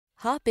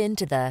Hop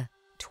into the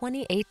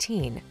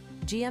 2018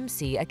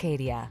 GMC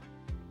ACADIA.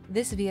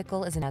 This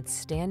vehicle is an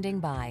outstanding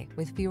buy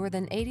with fewer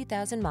than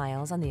 80,000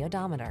 miles on the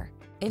odometer.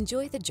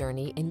 Enjoy the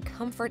journey in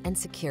comfort and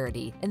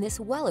security in this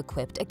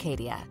well-equipped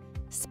ACADIA.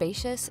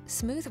 Spacious,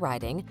 smooth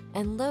riding,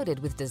 and loaded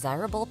with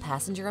desirable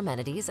passenger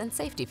amenities and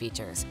safety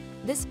features,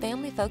 this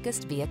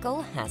family-focused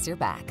vehicle has your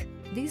back.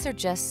 These are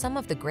just some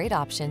of the great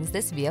options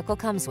this vehicle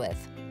comes with: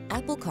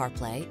 Apple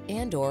CarPlay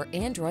and/or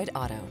Android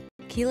Auto,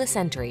 keyless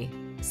entry,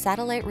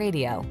 satellite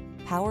radio,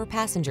 power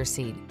passenger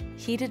seat,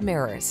 heated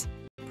mirrors,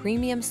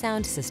 premium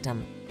sound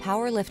system,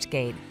 power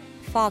liftgate,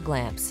 fog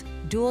lamps,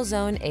 dual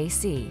zone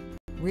AC,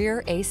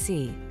 rear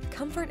AC.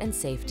 Comfort and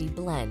safety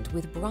blend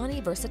with brawny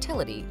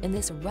versatility in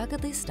this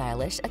ruggedly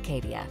stylish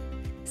ACADIA.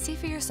 See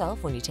for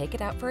yourself when you take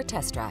it out for a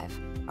test drive.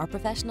 Our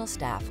professional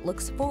staff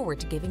looks forward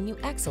to giving you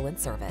excellent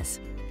service.